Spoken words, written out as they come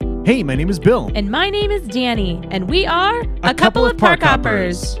Hey, my name is Bill. And my name is Danny, and we are A couple of park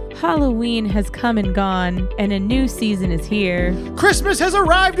hoppers. Halloween has come and gone, and a new season is here. Christmas has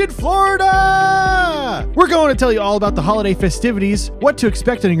arrived in Florida! We're going to tell you all about the holiday festivities, what to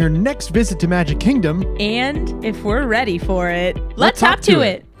expect on your next visit to Magic Kingdom, And if we're ready for it, let's hop to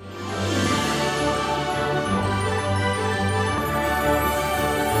it.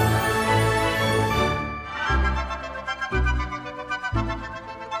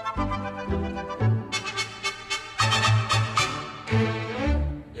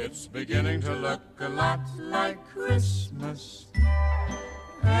 It's beginning to look a lot like Christmas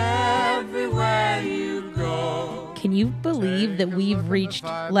everywhere you go. Can you believe that we've reached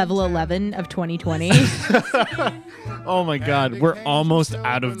level 11 of 2020? Oh my god, we're almost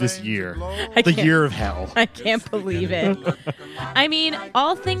out of this year. I The can't- year of hell. I can't believe it. I mean,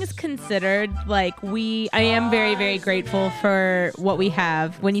 all things considered, I am very, very grateful for what we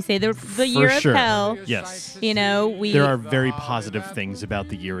have. When you say the year For sure. of hell, Yes. we There are very positive things about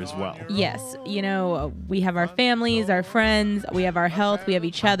the year as well. Yes, we have our families, our friends, we have our health, we have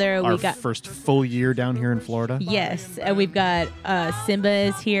each other. Our we got first full year down here in Florida. yes, we've got Simba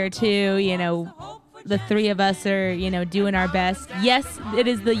is here too. The three of us are doing our best. Yes, it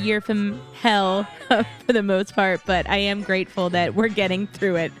is the year from hell for the most part, but I am grateful that we're getting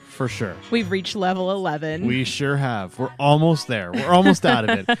through it. For sure. We've reached level 11. We sure have. We're almost there. We're almost out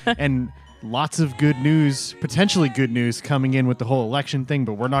of it. And lots of good news, potentially good news coming in with the whole election thing,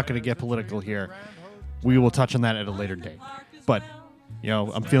 but we're not going to get political here. We will touch on that at a later date. But,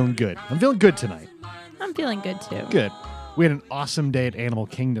 I'm feeling good. I'm feeling good tonight. I'm feeling good too. Good. We had an awesome day at Animal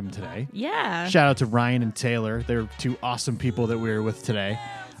Kingdom today. Yeah. Shout out to Ryan and Taylor. They're two awesome people that we were with today.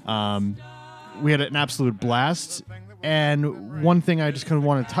 We had an absolute blast. And one thing I just kind of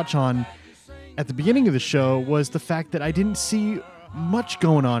want to touch on at the beginning of the show was the fact that I didn't see much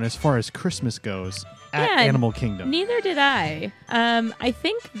going on as far as Christmas goes at Yeah, Animal Kingdom. Neither did I. I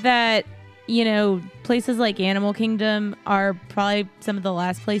think that, places like Animal Kingdom are probably some of the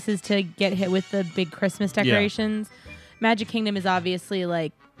last places to get hit with the big Christmas decorations. Magic Kingdom is obviously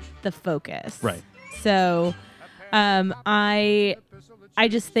the focus. Right. So I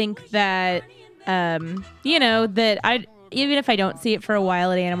just think that, that even if I don't see it for a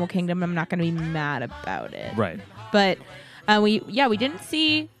while at Animal Kingdom, I'm not going to be mad about it. Right. But we didn't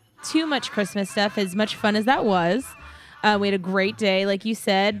see too much Christmas stuff, as much fun as that was. We had a great day, like you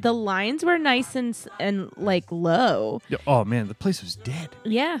said. The lines were nice and low. Oh, man, the place was dead.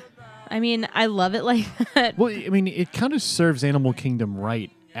 Yeah. I mean, I love it like that. Well, I mean, it kind of serves Animal Kingdom right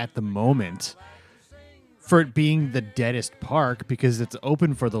at the moment for it being the deadest park because it's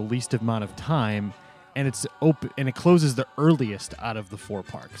open for the least amount of time and it's open and it closes the earliest out of the four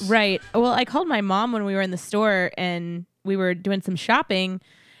parks. Right. Well, I called my mom when we were in the store and we were doing some shopping,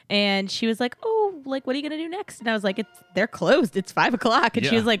 and she was like, "Oh, what are you gonna do next?" And I was like, "They're closed. It's 5:00." And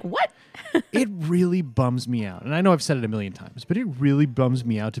she Yeah. was like, "What?" It really bums me out. And I know I've said it a million times, but it really bums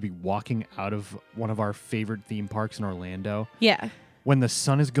me out to be walking out of one of our favorite theme parks in Orlando. Yeah. When the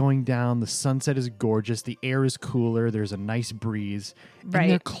sun is going down, the sunset is gorgeous, the air is cooler, there's a nice breeze, Right.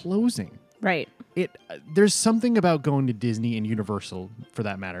 and they're closing. Right. There's something about going to Disney and Universal, for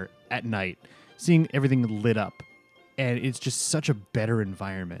that matter, at night, seeing everything lit up, and it's just such a better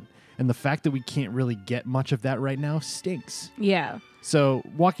environment. And the fact that we can't really get much of that right now stinks. Yeah. So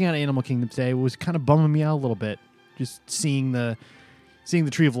walking out of Animal Kingdom today was kind of bumming me out a little bit, just seeing the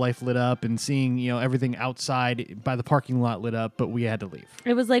Tree of Life lit up and seeing everything outside by the parking lot lit up, but we had to leave.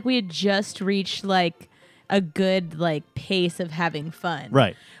 It was like we had just reached a good pace of having fun.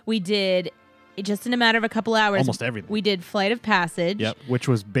 Right. We did just in a matter of a couple hours. Almost everything. We did Flight of Passage. Yep, which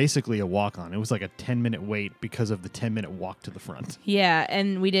was basically a walk-on. It was like a 10-minute wait because of the 10-minute walk to the front. Yeah,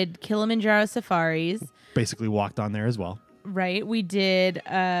 and we did Kilimanjaro Safaris. Basically walked on there as well. Right. We did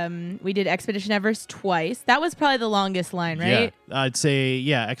Expedition Everest twice. That was probably the longest line, right? Yeah, I'd say,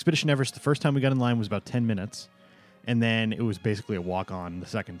 Expedition Everest, the first time we got in line was about 10 minutes. And then it was basically a walk-on the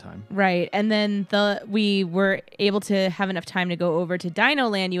second time. Right. And then we were able to have enough time to go over to Dino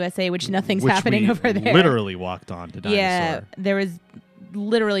Land USA, which nothing's happening over there. Literally walked on to Dinosaur. Yeah, there was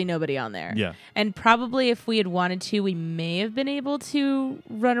literally nobody on there. Yeah. And probably if we had wanted to, we may have been able to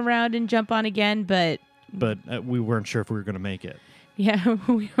run around and jump on again, but we weren't sure if we were going to make it. yeah,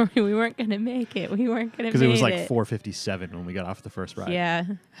 we weren't going to make it. We weren't going to make it. Because it was 4:57 when we got off the first ride. Yeah,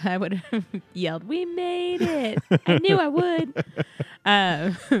 I would have yelled, "We made it." I knew I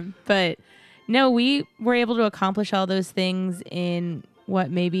would. But no, we were able to accomplish all those things in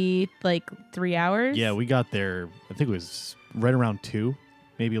maybe 3 hours? Yeah, we got there, I think it was right around 2,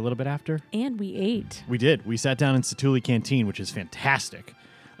 maybe a little bit after. And we ate. We did. We sat down in Satuli Canteen, which is fantastic.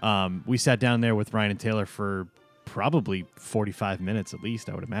 We sat down there with Ryan and Taylor for probably 45 minutes at least,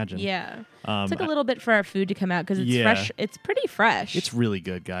 I would imagine. Yeah. Took a little bit for our food to come out because it's fresh. It's pretty fresh. It's really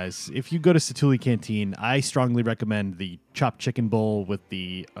good, guys. If you go to Satuli Canteen, I strongly recommend the chopped chicken bowl with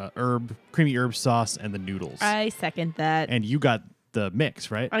the creamy herb sauce and the noodles. I second that. And you got the mix,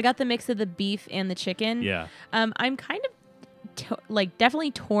 right? I got the mix of the beef and the chicken. Yeah. I'm kind of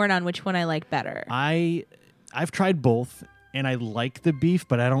definitely torn on which one I like better. I've tried both, and I like the beef,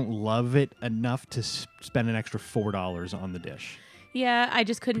 but I don't love it enough to spend an extra $4 on the dish. Yeah, I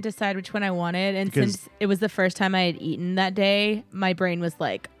just couldn't decide which one I wanted, and since it was the first time I had eaten that day, my brain was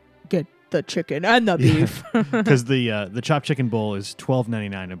like, get the chicken and the beef. Because the chopped chicken bowl is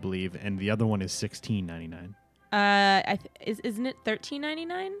 $12.99, I believe, and the other one is $16.99. Isn't it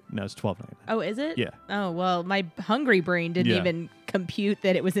 $13.99? No, it's $12.99. Oh, is it? Yeah. Oh, well, my hungry brain didn't even compute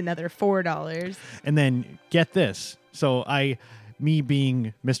that it was another $4. And then get this. So me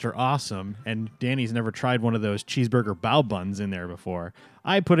being Mr. Awesome, and Danny's never tried one of those cheeseburger bao buns in there before,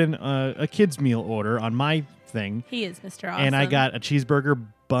 I put in a kid's meal order on my thing. He is Mr. Awesome. And I got a cheeseburger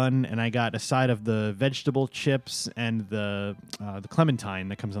bun, and I got a side of the vegetable chips and the clementine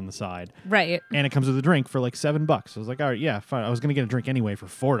that comes on the side. Right. And it comes with a drink for like $7. I was like, all right, yeah, fine. I was going to get a drink anyway for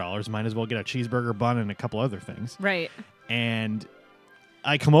 $4. Might as well get a cheeseburger bun and a couple other things. Right. And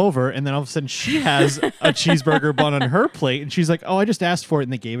I come over, and then all of a sudden she has a cheeseburger bun on her plate, and she's like, oh, I just asked for it,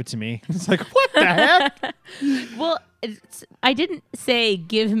 and they gave it to me. It's like, what the heck? Well, I didn't say,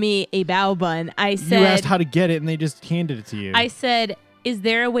 give me a bao bun. I said... You asked how to get it, and they just handed it to you. I said, is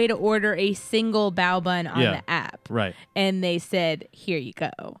there a way to order a single bao bun on the app? Right. And they said, here you go.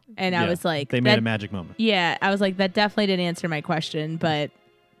 And I was like... They made a magic moment. Yeah, I was like, that definitely didn't answer my question, but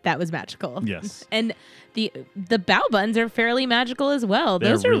that was magical. Yes. And the bao buns are fairly magical as well.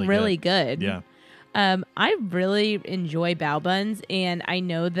 Those are really good. Yeah. I really enjoy bao buns, and I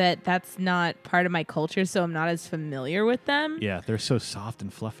know that that's not part of my culture, so I'm not as familiar with them. Yeah, they're so soft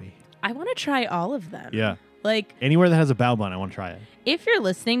and fluffy. I want to try all of them. Yeah. Like, anywhere that has a bao bun, I want to try it. if you're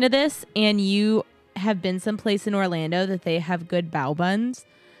listening to this and you have been someplace in Orlando that they have good bao buns,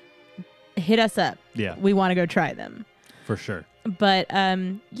 hit us up. Yeah. We want to go try them. For sure. But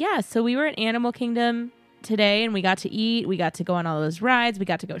yeah, so we were at Animal Kingdom today, and we got to eat. We got to go on all those rides. We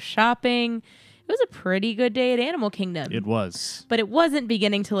got to go shopping. It was a pretty good day at Animal Kingdom. It was. But it wasn't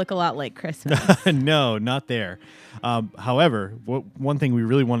beginning to look a lot like Christmas. No, not there. However, one thing we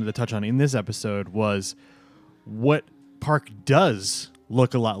really wanted to touch on in this episode was what park does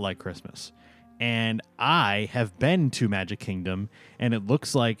look a lot like Christmas. And I have been to Magic Kingdom, and it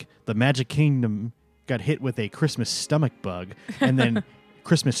looks like the Magic Kingdom got hit with a Christmas stomach bug, and then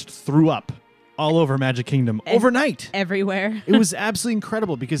Christmas threw up all over Magic Kingdom overnight. Everywhere. It was absolutely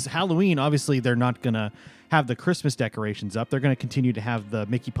incredible because Halloween, obviously, they're not going to have the Christmas decorations up. They're going to continue to have the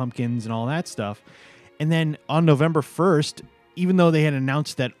Mickey pumpkins and all that stuff. And then on November 1st, even though they had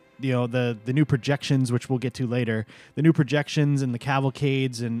announced that, you know, the new projections, which we'll get to later, the new projections and the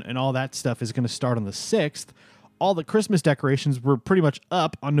cavalcades and all that stuff is going to start on the 6th, all the Christmas decorations were pretty much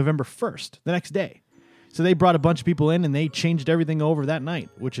up on November 1st, the next day. So they brought a bunch of people in, and they changed everything over that night,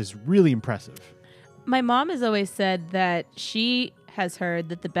 which is really impressive. My mom has always said that she has heard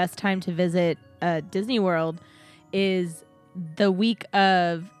that the best time to visit Disney World is the week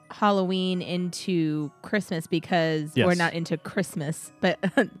of Halloween into Christmas because we're not into Christmas, but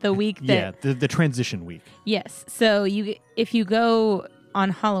the week that... Yeah, the transition week. Yes. So if you go on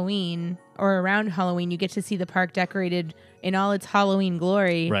Halloween or around Halloween, you get to see the park decorated in all its Halloween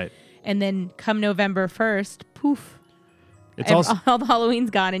glory. Right. And then come November 1st, poof. It's also all the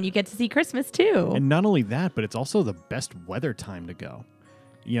Halloween's gone, and you get to see Christmas too. And not only that, but it's also the best weather time to go.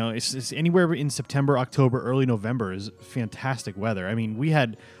 You know, it's anywhere in September, October, early November is fantastic weather. I mean, we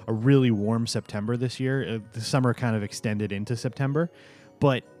had a really warm September this year. The summer kind of extended into September.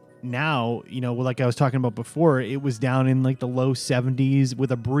 But now, you know, like I was talking about before, it was down in like the low 70s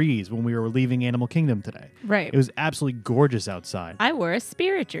with a breeze when we were leaving Animal Kingdom today. Right. It was absolutely gorgeous outside. I wore a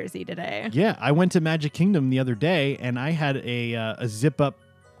Spirit jersey today. Yeah, I went to Magic Kingdom the other day, and I had a zip-up,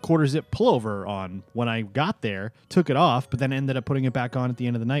 quarter-zip pullover on when I got there, took it off, but then ended up putting it back on at the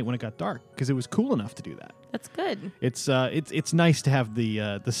end of the night when it got dark because it was cool enough to do that. That's good. It's nice to have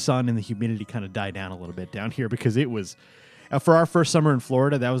the sun and the humidity kind of die down a little bit down here because it was... for our first summer in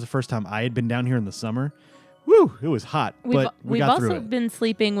Florida, that was the first time I had been down here in the summer. Woo, it was hot, but we got through it. We've also been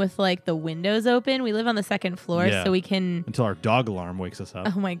sleeping with like the windows open. We live on the second floor, so we can... Until our dog alarm wakes us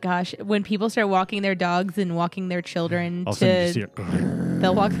up. Oh my gosh. When people start walking their dogs and walking their children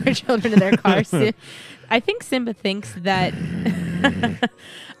They'll walk their children to their cars. I think Simba thinks that...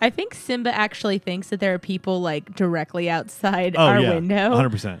 I think Simba actually thinks that there are people like directly outside Oh, our yeah. window,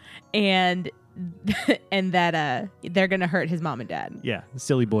 100%. and and that they're gonna hurt his mom and dad. Yeah, the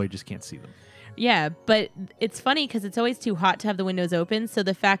silly boy just can't see them. Yeah, but it's funny because it's always too hot to have the windows open. So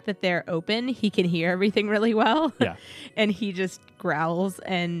the fact that they're open, he can hear everything really well. Yeah. And he just growls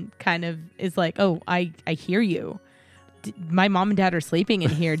and kind of is like, "Oh, I hear you. My mom and dad are sleeping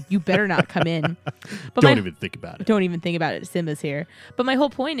in here. You better not come in." But Don't even think about it. Don't even think about it. Simba's here. But my whole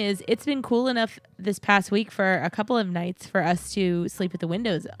point is it's been cool enough this past week for a couple of nights for us to sleep with the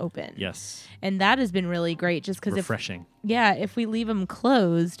windows open. Yes. And that has been really great just because Refreshing. if we leave them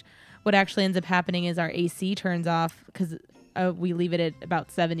closed, what actually ends up happening is our AC turns off because we leave it at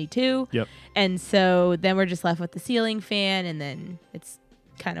about 72. Yep. And so then we're just left with the ceiling fan, and then it's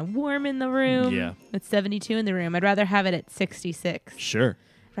kind of warm in the room. Yeah. It's 72 in the room. I'd rather have it at 66. Sure.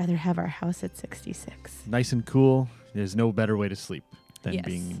 Rather have our house at 66. Nice and cool. There's no better way to sleep than Yes.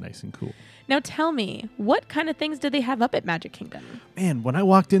 being nice and cool. Now tell me, what kind of things did they have up at Magic Kingdom? Man, when I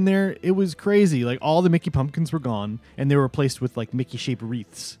walked in there, it was crazy. Like all the Mickey pumpkins were gone, and they were replaced with like Mickey-shaped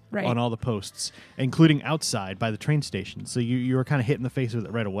wreaths Right. on all the posts, including outside by the train station. So you were kind of hit in the face with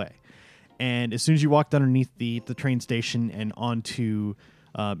it right away. And as soon as you walked underneath the train station and onto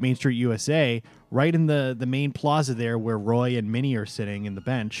Main Street USA, right in the main plaza there where Roy and Minnie are sitting in the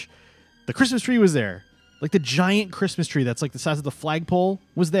bench, the Christmas tree was there. Like the giant Christmas tree that's like the size of the flagpole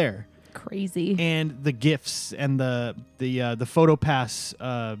was there. Crazy. And the gifts and the photo pass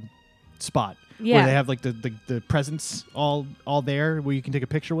spot Yeah. where they have like the presents all there where you can take a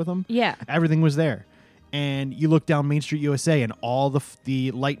picture with them. Yeah. Everything was there. And you look down Main Street USA and all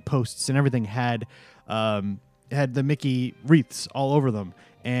the light posts and everything had the Mickey wreaths all over them,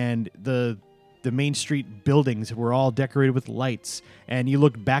 and the Main Street buildings were all decorated with lights. And you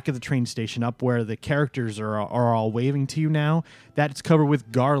look back at the train station up where the characters are all waving to you now. That's covered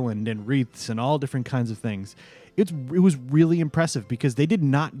with garland and wreaths and all different kinds of things. It was really impressive because they did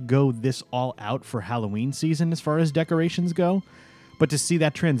not go this all out for Halloween season as far as decorations go. But to see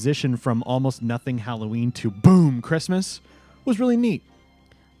that transition from almost nothing Halloween to boom Christmas was really neat.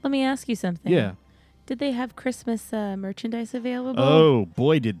 Let me ask you something. Yeah. Did they have Christmas merchandise available? Oh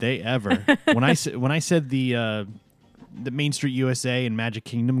boy, did they ever! when I said the Main Street USA and Magic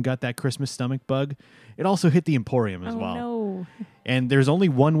Kingdom got that Christmas stomach bug, it also hit the Emporium as well. No. And there's only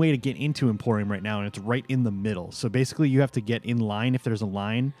one way to get into Emporium right now, and it's right in the middle. So basically, you have to get in line if there's a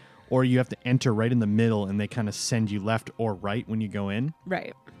line, or you have to enter right in the middle, and they kind of send you left or right when you go in.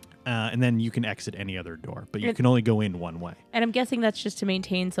 Right. And then you can exit any other door, but you can only go in one way. And I'm guessing that's just to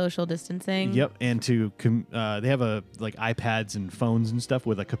maintain social distancing. Yep, and they have like iPads and phones and stuff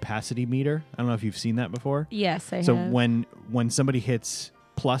with a capacity meter. I don't know if you've seen that before. Yes, I So have. when somebody hits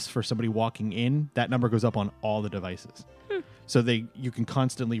plus for somebody walking in, that number goes up on all the devices. So you can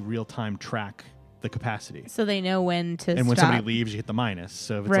constantly real time track the capacity. So they know when to And when stop. somebody leaves, you hit the minus.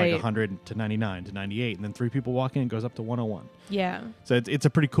 So if it's Right. like 100 to 99 to 98, and then 3 people walk in, it goes up to 101. Yeah. So it's a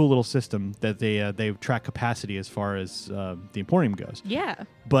pretty cool little system that they track capacity as far as the Emporium goes. Yeah.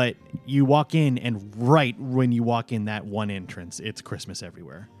 But you walk in, and right when you walk in that one entrance, it's Christmas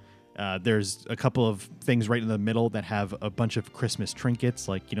everywhere. There's a couple of things right in the middle that have a bunch of Christmas trinkets.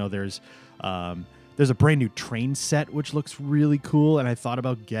 Like, there's a brand new train set, which looks really cool. And I thought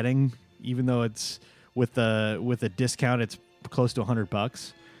about getting, even though it's with a discount, it's close to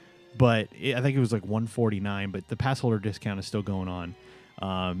 $100. But I think it was like $149. But the pass holder discount is still going on.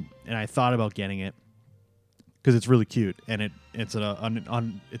 And I thought about getting it because it's really cute, and it's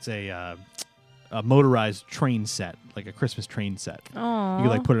a motorized train set, like a Christmas train set. Aww. You could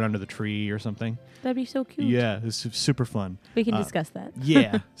like put it under the tree or something. That'd be so cute. Yeah, it's super fun. We can discuss that.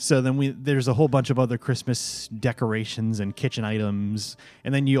 Yeah. So then there's a whole bunch of other Christmas decorations and kitchen items,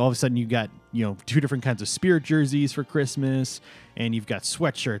 and then you all of a sudden you got 2 different kinds of Spirit jerseys for Christmas, and you've got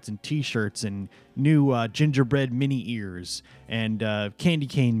sweatshirts and T-shirts and new gingerbread mini ears and candy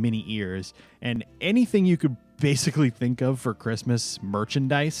cane mini ears and anything you could basically think of for Christmas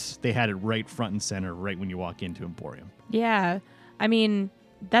merchandise. They had it right front and center right when you walk into Emporium. Yeah. I mean,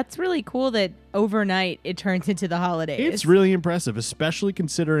 that's really cool that overnight it turns into the holidays. It's really impressive, especially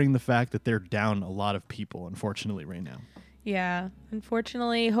considering the fact that they're down a lot of people, unfortunately, right now. Yeah.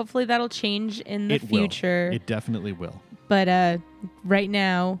 Unfortunately, hopefully that'll change in the It will. future. It definitely will. But right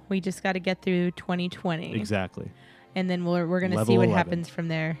now, we just got to get through 2020. Exactly. And then we're going to Level see what 11. happens from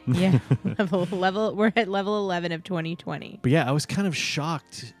there. Yeah. level. We're at level 11 of 2020. But yeah, I was kind of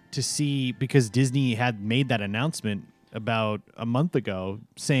shocked to see, because Disney had made that announcement about a month ago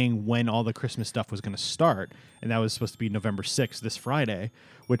saying when all the Christmas stuff was going to start, and that was supposed to be November 6th, this Friday,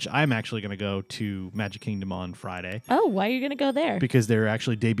 which I'm actually going to go to Magic Kingdom on Friday. Oh, why are you going to go there? Because they're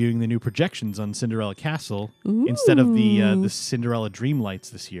actually debuting the new projections on Cinderella Castle instead of the Cinderella Dream Lights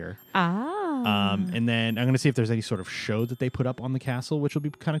this year. And then I'm going to see if there's any sort of show that they put up on the castle, which will be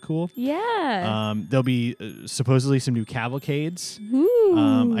kind of cool. Yeah. There'll be supposedly some new cavalcades.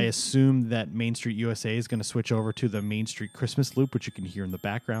 I assume that Main Street USA is going to switch over to the Main Street Christmas Loop, which you can hear in the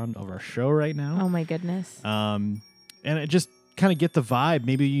background of our show right now. Oh, my goodness. And it just kind of get the vibe.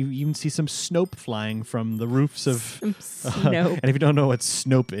 Maybe you even see some Snope flying from the roofs of Snope. And if you don't know what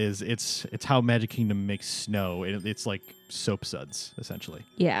Snope is, it's how Magic Kingdom makes snow. It's like soap suds, essentially.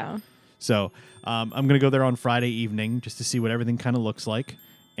 Yeah. So I'm going to go there on Friday evening just to see what everything kind of looks like.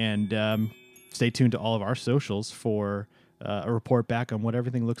 And stay tuned to all of our socials for a report back on what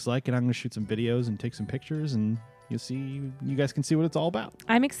everything looks like. And I'm going to shoot some videos and take some pictures, and you guys can see what it's all about.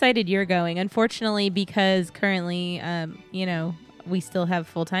 I'm excited you're going. Unfortunately, because currently, we still have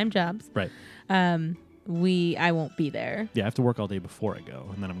full-time jobs. Right. I won't be there. Yeah, I have to work all day before I go,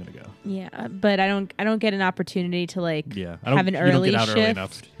 and then I'm going to go. Yeah, but I don't get an opportunity to have an you early don't get out shift. early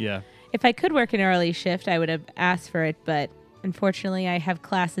enough. Yeah. If I could work an early shift, I would have asked for it, but unfortunately, I have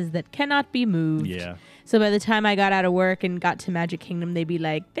classes that cannot be moved. Yeah. So by the time I got out of work and got to Magic Kingdom, they'd be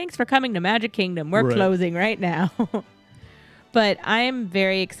like, "Thanks for coming to Magic Kingdom. We're closing right now." But I am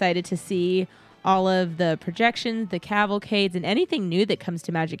very excited to see all of the projections, the cavalcades, and anything new that comes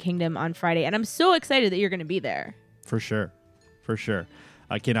to Magic Kingdom on Friday. And I'm so excited that you're going to be there. For sure.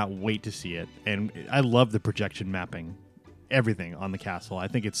 I cannot wait to see it. And I love the projection mapping. Everything on the castle. I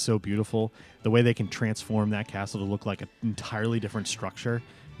think it's so beautiful. The way they can transform that castle to look like an entirely different structure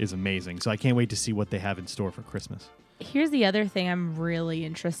is amazing. So I can't wait to see what they have in store for Christmas. Here's the other thing I'm really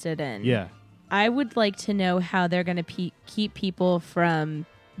interested in. Yeah. I would like to know how they're going to keep people from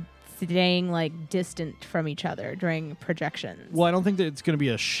staying distant from each other during projections. Well, I don't think that it's going to be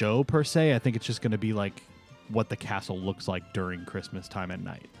a show per se. I think it's just going to be like what the castle looks like during Christmas time at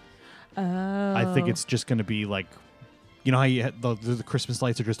night. Oh. I think it's just going to be like, you know how you the Christmas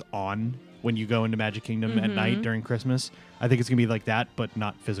lights are just on when you go into Magic Kingdom at night during Christmas? I think it's going to be like that, but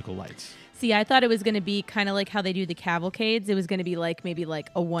not physical lights. See, I thought it was going to be kind of like how they do the cavalcades. It was going to be maybe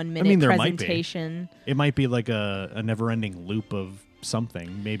a 1 minute presentation. It might be like a never-ending loop of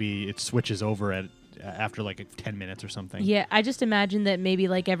something. Maybe it switches over after 10 minutes or something. Yeah, I just imagine that maybe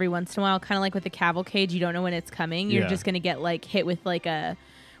every once in a while, kind of like with the cavalcades, you don't know when it's coming. You're just going to get hit with a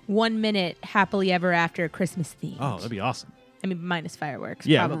 1 minute happily ever after Christmas theme. Oh, that'd be awesome. I mean, minus fireworks.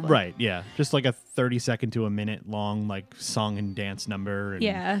 Yeah, probably. right. Yeah, just a 30-second to a minute long song and dance number. And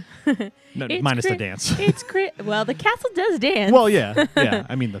yeah, minus the dance. Well, the castle does dance. Well, yeah.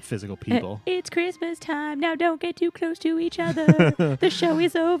 I mean the physical people. It's Christmas time now. Don't get too close to each other. The show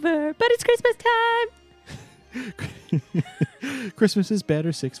is over, but it's Christmas time. Christmas is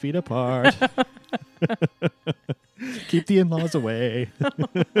better 6 feet apart. Keep the in-laws away.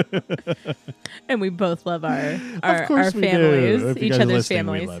 And we both love our families, each other's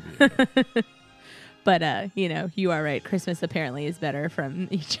families. We love you. But you are right. Christmas apparently is better from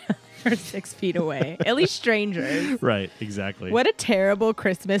each other 6 feet away. At least strangers. Right, exactly. What a terrible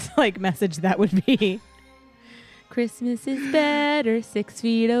Christmas message that would be. Christmas is better 6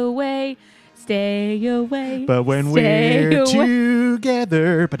 feet away. Stay away. But when we're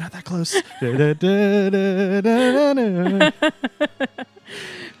together, but not that close.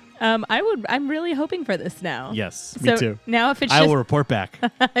 I'm really hoping for this now. Yes, me too. Now if it's I will report back.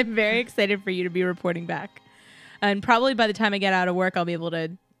 I'm very excited for you to be reporting back. And probably by the time I get out of work, I'll be able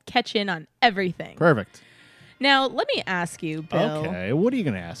to catch in on everything. Perfect. Now, let me ask you, Bill. Okay, what are you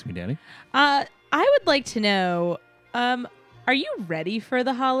going to ask me, Danny? I would like to know, are you ready for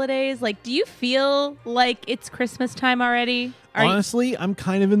the holidays? Do you feel like it's Christmas time already? Honestly, I'm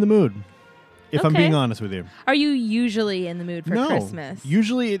kind of in the mood, if I'm being honest with you. Are you usually in the mood for Christmas?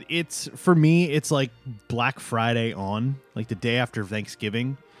 Usually it's, for me, it's Black Friday on, the day after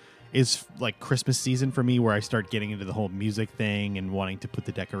Thanksgiving is Christmas season for me, where I start getting into the whole music thing and wanting to put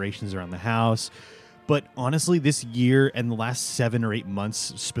the decorations around the house. But honestly, this year and the last 7 or 8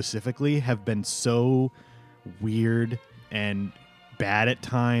 months specifically have been so weird and bad at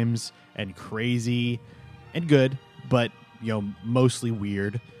times and crazy and good, but mostly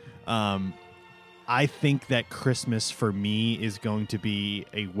weird. I think that Christmas for me is going to be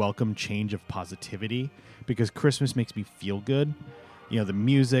a welcome change of positivity, because Christmas makes me feel good. The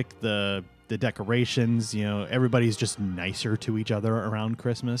music, the decorations, everybody's just nicer to each other around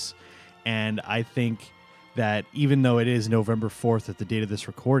Christmas. And I think that even though it is November 4th at the date of this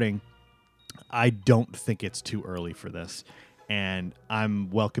recording, I don't think it's too early for this, and I'm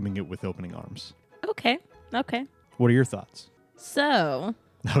welcoming it with opening arms. Okay. What are your thoughts? So.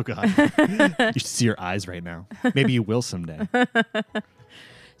 Oh, God. You should see your eyes right now. Maybe you will someday.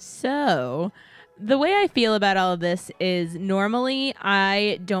 So, the way I feel about all of this is normally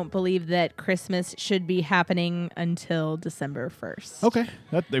I don't believe that Christmas should be happening until December 1st. Okay.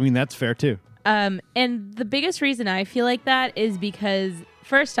 That's fair, too. And the biggest reason I feel like that is because,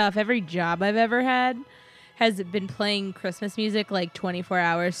 first off, every job I've ever had has been playing Christmas music like 24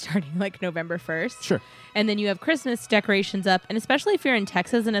 hours starting like November 1st. Sure. And then you have Christmas decorations up. And especially if you're in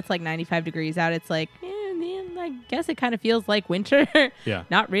Texas and it's like 95 degrees out, it's like, man, I guess it kind of feels like winter. Yeah.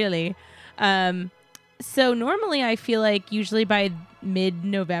 Not really. So normally I feel like usually by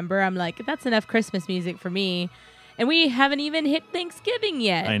mid-November, I'm like, that's enough Christmas music for me. And we haven't even hit Thanksgiving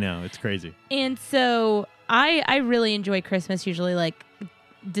yet. I know. It's crazy. And so I really enjoy Christmas usually like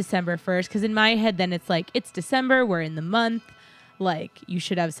December 1st, because in my head then it's like, it's December, we're in the month, like you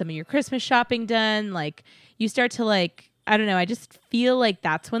should have some of your Christmas shopping done, like you start to like, I don't know, I just feel like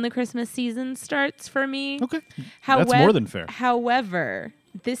that's when the Christmas season starts for me. Okay. That's more than fair. However,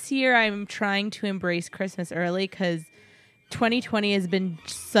 this year I'm trying to embrace Christmas early because 2020 has been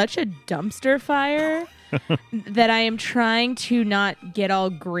such a dumpster fire that I am trying to not get all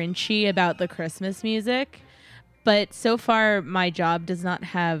grinchy about the Christmas music. But so far, my job does not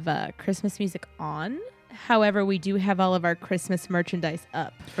have Christmas music on. However, we do have all of our Christmas merchandise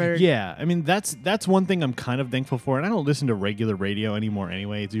up. Yeah, I mean, that's one thing I'm kind of thankful for. And I don't listen to regular radio anymore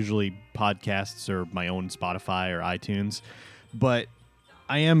anyway. It's usually podcasts or my own Spotify or iTunes. But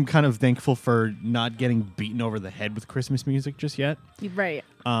I am kind of thankful for not getting beaten over the head with Christmas music just yet. Right.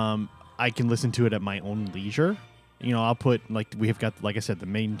 I can listen to it at my own leisure. You know, I'll put, like, we've got, like I said, the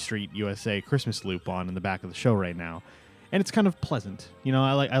Main Street USA Christmas loop on in the back of the show right now. And it's kind of pleasant. You know,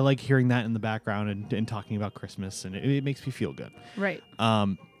 I like hearing that in the background and talking about Christmas, and it makes me feel good. Right.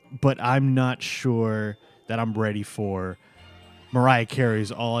 But I'm not sure that I'm ready for Mariah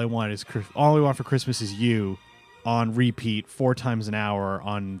Carey's All I Want for Christmas Is You on repeat 4 times an hour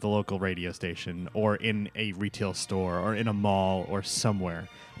on the local radio station or in a retail store or in a mall or somewhere.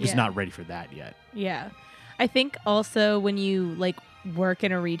 I'm just not ready for that yet. Yeah. I think also when you like work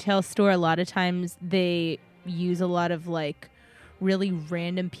in a retail store, a lot of times they use a lot of like really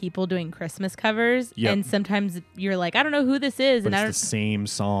random people doing Christmas covers. Yep. And sometimes you're like, I don't know who this is. But and I don't it's the same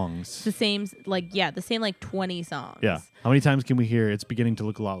songs. the same the same like 20 songs. Yeah. How many times can we hear It's Beginning to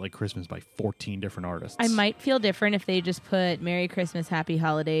Look a Lot Like Christmas by 14 different artists? I might feel different if they just put Merry Christmas, Happy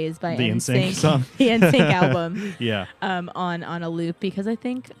Holidays by the NSYNC song. The NSYNC album. Yeah. On a loop, because I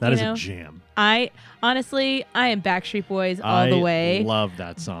think that is a jam. I am Backstreet Boys all the way. I love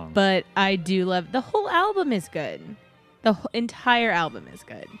that song. But I do love the whole album is good. The entire album is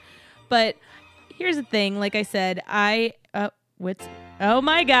good. But here's the thing, like I said, oh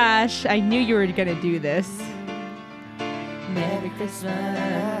my gosh, I knew you were going to do this. Merry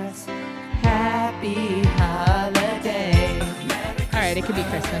Christmas, Happy Holiday. All right, it could be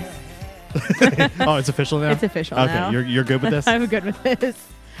Christmas. Oh, it's official now? It's official now. Okay, you're good with this? I'm good with this.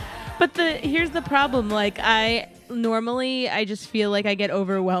 But here's the problem. Like, I just feel like I get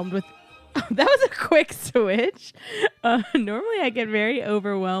overwhelmed with... that was a quick switch. Normally I get very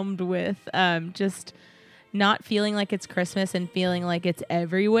overwhelmed with just not feeling like it's Christmas and feeling like it's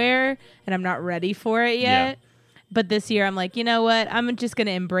everywhere, and I'm not ready for it yet. Yeah. But this year I'm like, you know what? I'm just going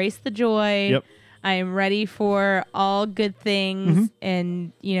to embrace the joy. Yep. I am ready for all good things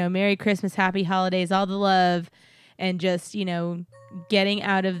and, Merry Christmas, Happy Holidays, all the love, and just, getting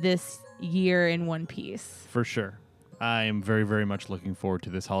out of this year in one piece. For sure. I am very, very much looking forward to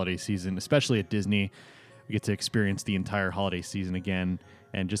this holiday season, especially at Disney. We get to experience the entire holiday season again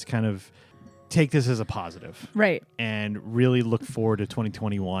and just kind of take this as a positive. Right. And really look forward to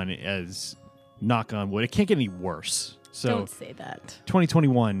 2021 as, knock on wood, it can't get any worse. So don't say that.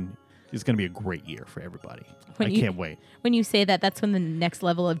 2021 is going to be a great year for everybody. I can't wait. When you say that, that's when the next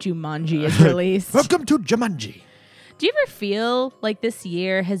level of Jumanji is released. Welcome to Jumanji. Do you ever feel like this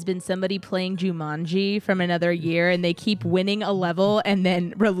year has been somebody playing Jumanji from another year and they keep winning a level and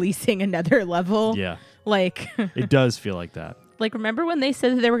then releasing another level? Yeah. Like it does feel like that. Like, remember when they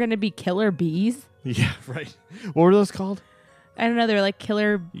said that there were going to be killer bees? Yeah, right. What were those called? I don't know. They're like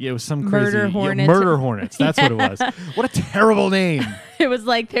killer... Yeah, it was some murder crazy... hornets. Yeah, murder hornets. That's what it was. What a terrible name. It was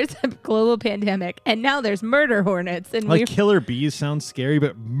like, there's a global pandemic, and now there's murder hornets. And like killer bees sounds scary,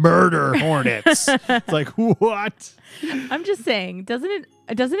 but murder hornets. It's like, what? I'm just saying, doesn't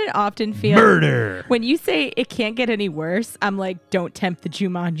it often feel... Murder. When you say it can't get any worse, I'm like, don't tempt the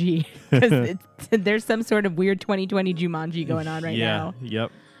Jumanji. Because there's some sort of weird 2020 Jumanji going on right now.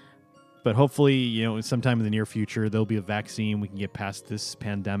 Yep. But hopefully, sometime in the near future, there'll be a vaccine. We can get past this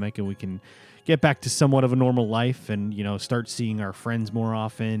pandemic and we can get back to somewhat of a normal life and, start seeing our friends more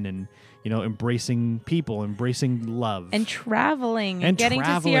often and, embracing people, embracing love. And traveling. And getting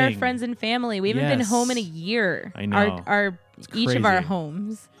to see our friends and family. We haven't been home in a year. I know. Each of our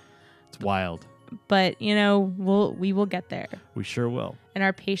homes. It's wild. But, we will get there. We sure will. And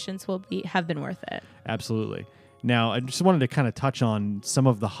our patience have been worth it. Absolutely. Now, I just wanted to kind of touch on some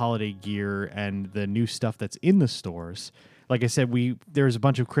of the holiday gear and the new stuff that's in the stores. Like I said, there's a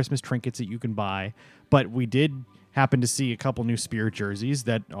bunch of Christmas trinkets that you can buy, but we did happen to see a couple new Spirit jerseys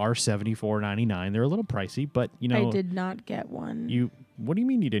that are $74.99. They're a little pricey, but I did not get one. What do you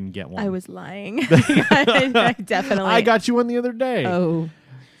mean you didn't get one? I was lying. I definitely. I got you one the other day. Oh.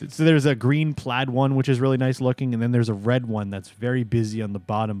 So there's a green plaid one, which is really nice looking, and then there's a red one that's very busy on the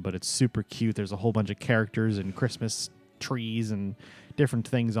bottom, but it's super cute. There's a whole bunch of characters and Christmas trees and different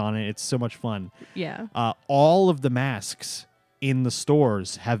things on it. It's so much fun. Yeah. All of the masks in the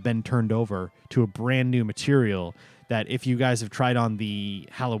stores have been turned over to a brand new material that if you guys have tried on the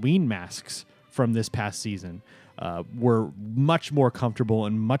Halloween masks from this past season, were much more comfortable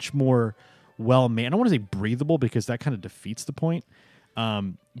and much more well-made. I don't want to say breathable because that kind of defeats the point.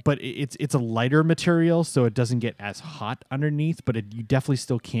 But it's a lighter material, so it doesn't get as hot underneath, but you definitely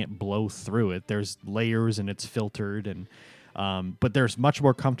still can't blow through it. There's layers and it's filtered, and but there's much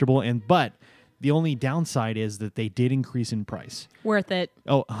more comfortable. But the only downside is that they did increase in price. Worth it.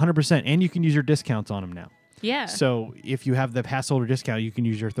 Oh, 100%. And you can use your discounts on them now. Yeah. So if you have the pass holder discount, you can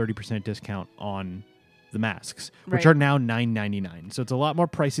use your 30% discount on the masks, which Right. are now $9.99. So it's a lot more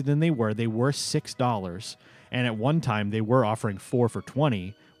pricey than they were. They were $6. And at one time, they were offering 4 for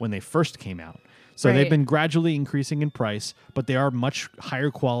 $20 when they first came out. So Right. they've been gradually increasing in price, but they are much higher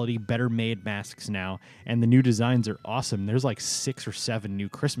quality, better made masks now. And the new designs are awesome. There's like 6 or 7 new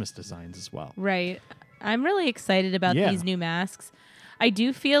Christmas designs as well. Right. I'm really excited about these new masks. I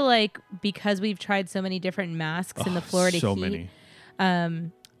do feel like because we've tried so many different masks in the Florida so heat,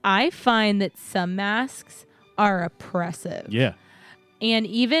 many. I find that some masks are oppressive. Yeah. And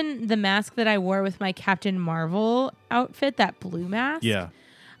even the mask that I wore with my Captain Marvel outfit, that blue mask. Yeah.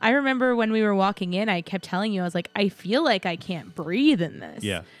 I remember when we were walking in, I kept telling you, I was like, I feel like I can't breathe in this.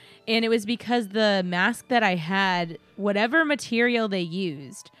 Yeah. And it was because the mask that I had, whatever material they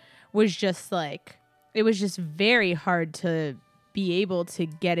used, was just like, it was just very hard to be able to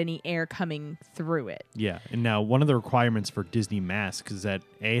get any air coming through it. Yeah. And now one of the requirements for Disney masks is that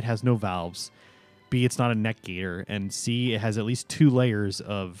A, it has no valves, B, it's not a neck gaiter, and C, it has at least 2 layers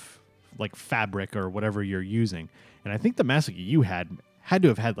of like fabric or whatever you're using. And I think the mask you had to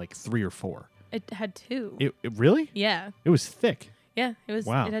have had like 3 or 4. It had 2. It really? Yeah. It was thick. Yeah, it was.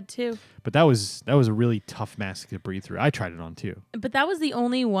 Wow. It had 2. But that was a really tough mask to breathe through. I tried it on too. But that was the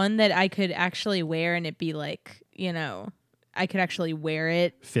only one that I could actually wear and it be like, I could actually wear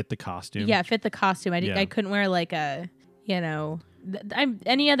it. Fit the costume. Yeah, fit the costume. I couldn't wear like a,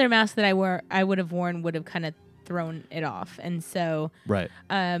 any other mask that I would have worn would have kind of thrown it off. And so, Right.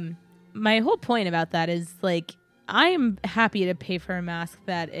 my whole point about that is like, I am happy to pay for a mask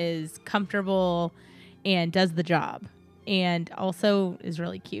that is comfortable and does the job and also is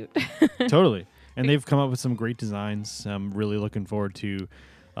really cute. Totally. And they've come up with some great designs. I'm really looking forward to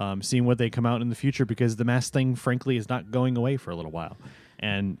seeing what they come out in the future because the mask thing, frankly, is not going away for a little while.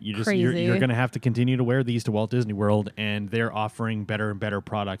 And you're going to have to continue to wear these to Walt Disney World, and they're offering better and better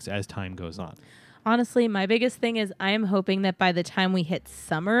products as time goes on. Honestly, my biggest thing is I am hoping that by the time we hit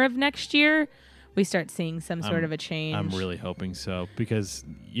summer of next year, we start seeing some sort of a change. I'm really hoping so because,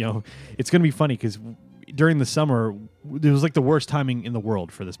 it's going to be funny because during the summer, it was like the worst timing in the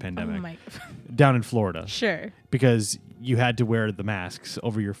world for this pandemic. Oh my. Down in Florida. Sure. Because you had to wear the masks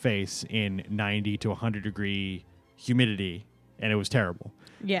over your face in 90 to 100 degree humidity, and it was terrible.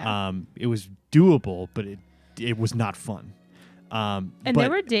 Yeah. It was doable, but it was not fun. And there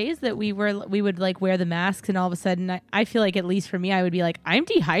were days that we would like wear the masks, and all of a sudden, I feel like at least for me, I would be like, I'm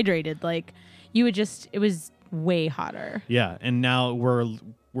dehydrated. Like it was way hotter. Yeah, and now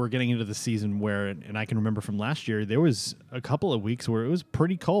we're getting into the season where, and I can remember from last year, there was a couple of weeks where it was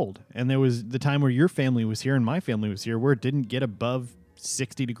pretty cold, and there was the time where your family was here and my family was here where it didn't get above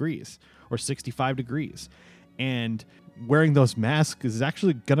 60 degrees or 65 degrees, and wearing those masks is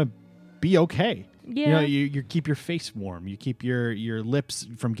actually gonna be okay. Yeah. You keep your face warm. You keep your lips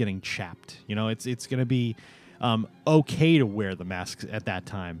from getting chapped. It's going to be okay to wear the masks at that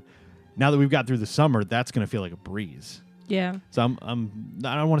time. Now that we've got through the summer, that's going to feel like a breeze. Yeah. So I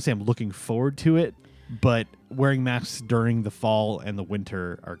don't want to say I'm looking forward to it, but wearing masks during the fall and the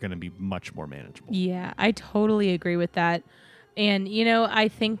winter are going to be much more manageable. Yeah, I totally agree with that. And, I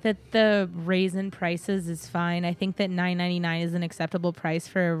think that the raise in prices is fine. I think that $9.99 is an acceptable price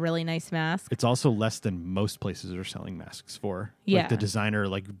for a really nice mask. It's also less than most places are selling masks for. Yeah. Like the designer,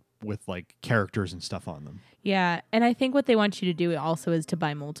 like with like characters and stuff on them. Yeah. And I think what they want you to do also is to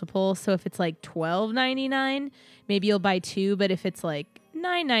buy multiple. So if it's like $12.99, maybe you'll buy 2. But if it's like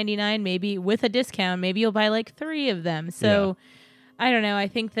 $9.99, maybe with a discount, maybe you'll buy like 3 of them. So I don't know. I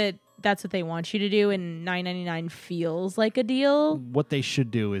think that that's what they want you to do, and $9.99 feels like a deal. What they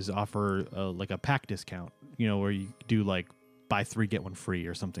should do is offer like a pack discount, where you do like buy 3 get 1 free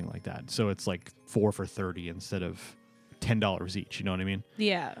or something like that. So it's like 4 for $30 instead of $10 each. You know what I mean?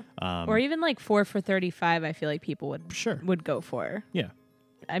 Yeah. Or even like 4 for $35. I feel like people would go for. Yeah.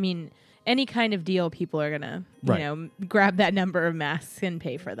 I mean, any kind of deal, people are gonna grab that number of masks and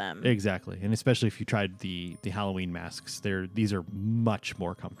pay for them. Exactly, and especially if you tried the Halloween masks, these are much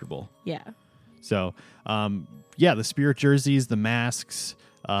more comfortable. Yeah. So, the spirit jerseys, the masks.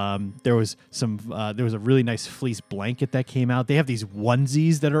 There was a really nice fleece blanket that came out. They have these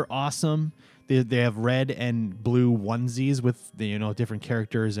onesies that are awesome. They have red and blue onesies with different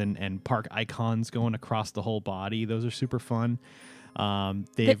characters and park icons going across the whole body. Those are super fun.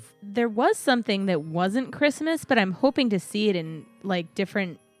 There was something that wasn't Christmas, but I'm hoping to see it in like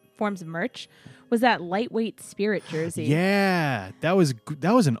different forms of merch. Was that lightweight spirit jersey? Yeah, that was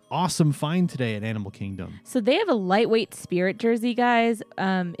an awesome find today at Animal Kingdom. So they have a lightweight spirit jersey, guys.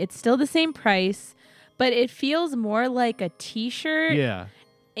 It's still the same price, but it feels more like a t-shirt. Yeah.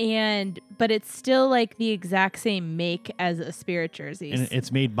 But it's still like the exact same make as a spirit jersey. And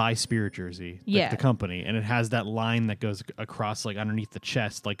it's made by Spirit Jersey, the company, and it has that line that goes across like underneath the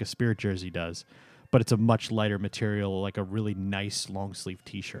chest like a spirit jersey does, but it's a much lighter material, like a really nice long sleeve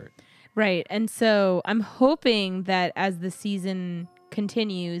t-shirt. Right. And so I'm hoping that as the season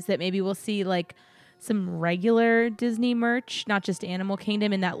continues that maybe we'll see like some regular Disney merch, not just Animal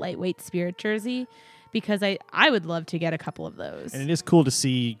Kingdom, in that lightweight spirit jersey. Because I would love to get a couple of those. And it is cool to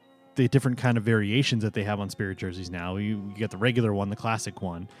see the different kind of variations that they have on spirit jerseys now. You get the regular one, the classic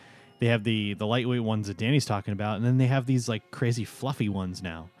one. They have the lightweight ones that Danny's talking about, and then they have these like crazy fluffy ones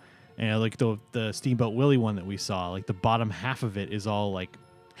now. And like the Steamboat Willie one that we saw, like the bottom half of it is all like...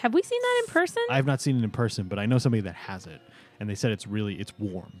 Have we seen that in person? I've not seen it in person, but I know somebody that has it. And they said it's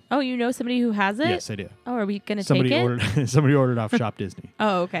warm. Oh, you know somebody who has it? Yes, I do. Oh, are we going to take it? Somebody ordered off Shop Disney.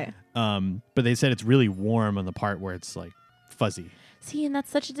 Oh, okay. But they said it's really warm on the part where it's like fuzzy. See, and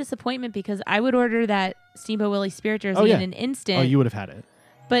that's such a disappointment because I would order that Steamboat Willie spirit jersey in an instant. Oh, you would have had it.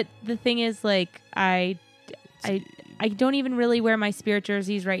 But the thing is, like, I don't even really wear my spirit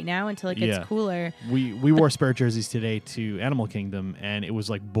jerseys right now until it gets cooler. We wore spirit jerseys today to Animal Kingdom, and it was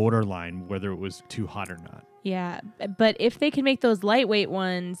like borderline whether it was too hot or not. Yeah, but if they can make those lightweight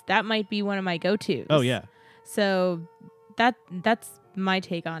ones, that might be one of my go-tos. Oh, yeah. So that's my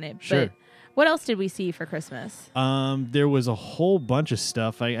take on it. Sure. But what else did we see for Christmas? There was a whole bunch of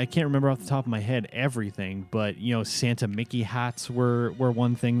stuff. I can't remember off the top of my head everything, but Santa Mickey hats were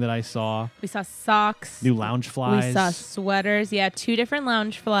one thing that I saw. We saw socks. New lounge flies. We saw sweaters. Yeah, 2 different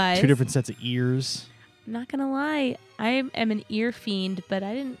lounge flies. 2 different sets of ears. I'm not gonna lie, I am an ear fiend, but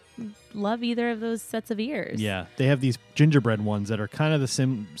I didn't love either of those sets of ears. Yeah, they have these gingerbread ones that are kind of the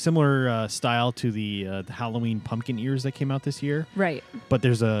similar style to the Halloween pumpkin ears that came out this year. Right. But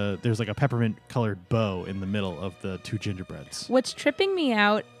there's like a peppermint colored bow in the middle of the 2 gingerbreads. What's tripping me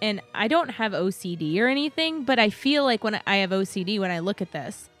out, and I don't have OCD or anything, but I feel like when I have OCD when I look at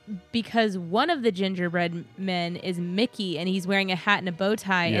this, because one of the gingerbread men is Mickey and he's wearing a hat and a bow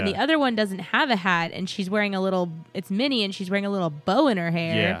tie, and the other one doesn't have a hat and she's wearing it's Minnie and she's wearing a little bow in her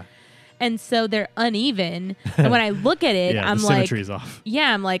hair. Yeah. And so they're uneven. And when I look at it, I'm the like, symmetry's off.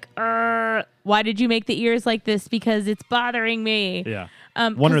 Yeah, I'm like, why did you make the ears like this? Because it's bothering me. Yeah.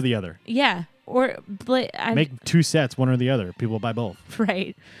 One or the other. Yeah. Make 2 sets, one or the other. People buy both.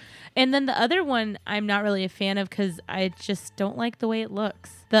 Right. And then the other one I'm not really a fan of because I just don't like the way it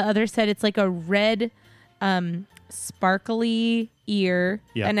looks. The other set, it's like a red sparkly ear.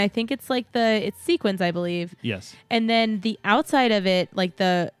 Yeah. And I think it's like it's sequins, I believe. Yes. And then the outside of it, like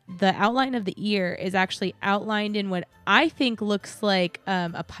the outline of the ear is actually outlined in what I think looks like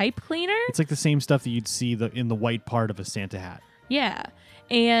a pipe cleaner. It's like the same stuff that you'd see in the white part of a Santa hat. Yeah.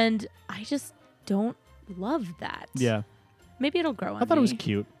 And I just don't love that. Yeah. Maybe it'll grow on me. I thought it was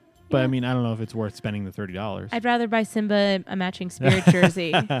cute. But Yeah. I mean, I don't know if it's worth spending the $30. I'd rather buy Simba a matching spirit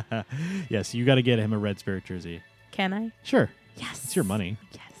jersey. Yes, you got to get him a red spirit jersey. Can I? Sure. Yes. It's your money.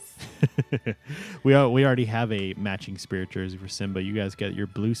 Yes. We already have a matching spirit jersey for Simba. You guys get your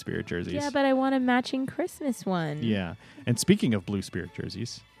blue spirit jerseys. Yeah, but I want a matching Christmas one. Yeah. And speaking of blue spirit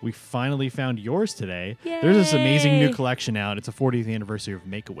jerseys, we finally found yours today. There's this amazing new Yay. collection out. It's a 40th anniversary of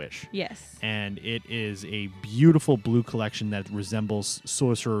Make-A-Wish. Yes. And it is a beautiful blue collection that resembles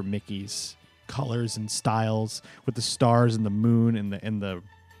Sorcerer Mickey's colors and styles with the stars and the moon and the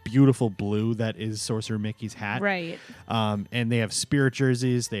beautiful blue that is Sorcerer Mickey's hat. Right. And they have spirit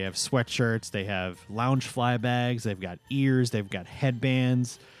jerseys, they have sweatshirts, they have lounge fly bags, they've got ears, they've got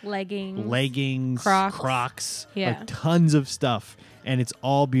headbands, leggings, Crocs, Yeah. like tons of stuff. And it's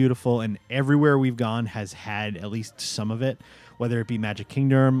all beautiful, and everywhere we've gone has had at least some of it, whether it be Magic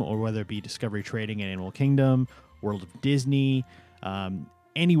Kingdom or whether it be Discovery Trading and Animal Kingdom, World of Disney.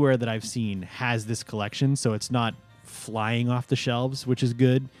 Anywhere that I've seen has this collection, so it's not flying off the shelves, which is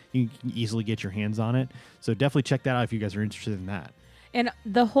good. You can easily get your hands on it. So definitely check that out if you guys are interested in that. And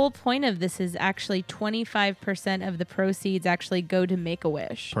the whole point of this is actually 25% of the proceeds actually go to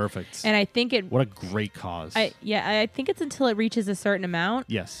Make-A-Wish. Perfect. And I think What a great cause. I think it's until it reaches a certain amount.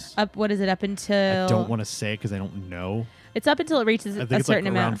 Yes. What is it up until? I don't want to say it because I don't know. It's up until it reaches I think a it's certain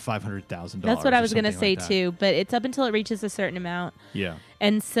like amount. around $500,000. That's what I was going to say too, but it's up until it reaches a certain amount. Yeah.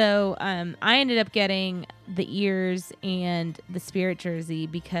 And so I ended up getting the ears and the spirit jersey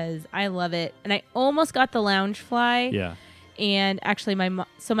because I love it. And I almost got the lounge fly. Yeah. And actually, my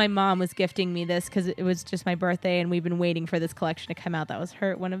mom was gifting me this because it was just my birthday, and we've been waiting for this collection to come out. That was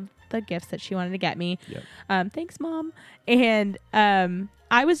one of the gifts that she wanted to get me. Yep. Thanks, Mom. And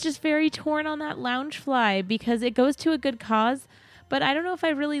I was just very torn on that lounge fly because it goes to a good cause, but I don't know if I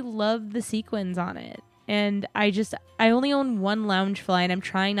really love the sequins on it. And I only own one lounge fly, and I'm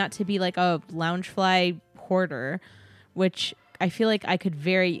trying not to be like a lounge fly hoarder, which I feel like I could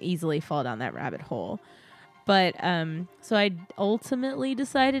very easily fall down that rabbit hole. But so I ultimately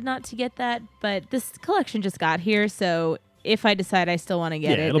decided not to get that. But this collection just got here, so if I decide I still want to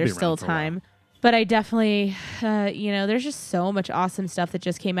get it, there's still time. But I definitely, there's just so much awesome stuff that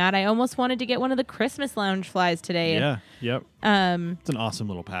just came out. I almost wanted to get one of the Christmas lounge flies today. Yeah. Yep. It's an awesome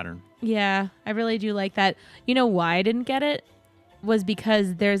little pattern. Yeah, I really do like that. You know why I didn't get it? Was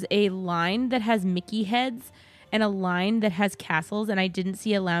because there's a line that has Mickey heads and a line that has castles, and I didn't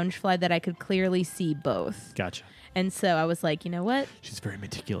see a lounge fly that I could clearly see both. Gotcha. And so I was like, you know what? She's very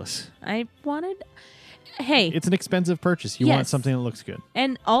meticulous. Hey. It's an expensive purchase. You want something that looks good.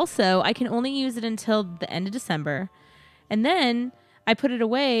 And also, I can only use it until the end of December. And then I put it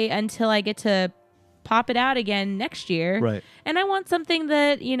away until I get to pop it out again next year. Right. And I want something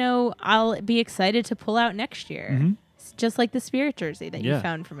that, I'll be excited to pull out next year. Mm-hmm. It's just like the spirit jersey that you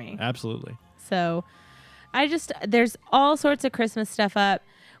found for me. Absolutely. So there's all sorts of Christmas stuff up.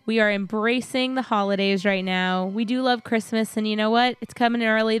 We are embracing the holidays right now. We do love Christmas, and you know what? It's coming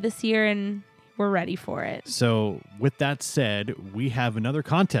early this year, and we're ready for it. So with that said, we have another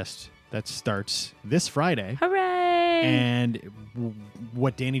contest that starts this Friday. Hooray! And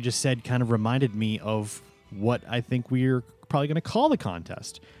what Danny just said kind of reminded me of what I think we're probably going to call the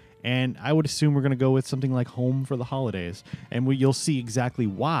contest. And I would assume we're going to go with something like Home for the Holidays. And you'll see exactly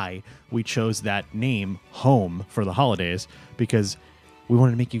why we chose that name, Home for the Holidays, because we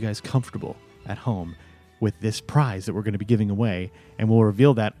wanted to make you guys comfortable at home with this prize that we're going to be giving away. And we'll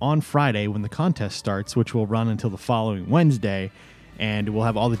reveal that on Friday when the contest starts, which will run until the following Wednesday. And we'll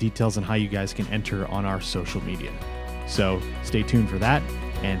have all the details on how you guys can enter on our social media. So stay tuned for that,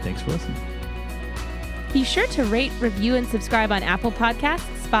 and thanks for listening. Be sure to rate, review, and subscribe on Apple Podcasts,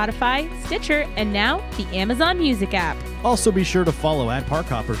 Spotify, Stitcher, and now the Amazon Music app. Also be sure to follow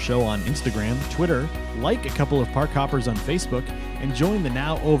 @Parkhopper Show on Instagram, Twitter, like a couple of Park Hoppers on Facebook, and join the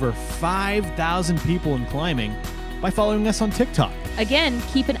now over 5,000 people in climbing by following us on TikTok. Again,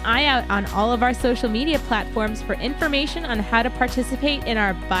 keep an eye out on all of our social media platforms for information on how to participate in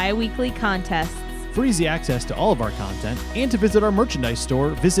our bi-weekly contests. For easy access to all of our content and to visit our merchandise store,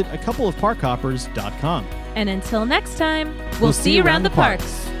 visit acoupleofparkhoppers.com. And until next time, we'll see you around the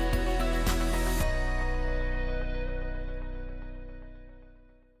parks.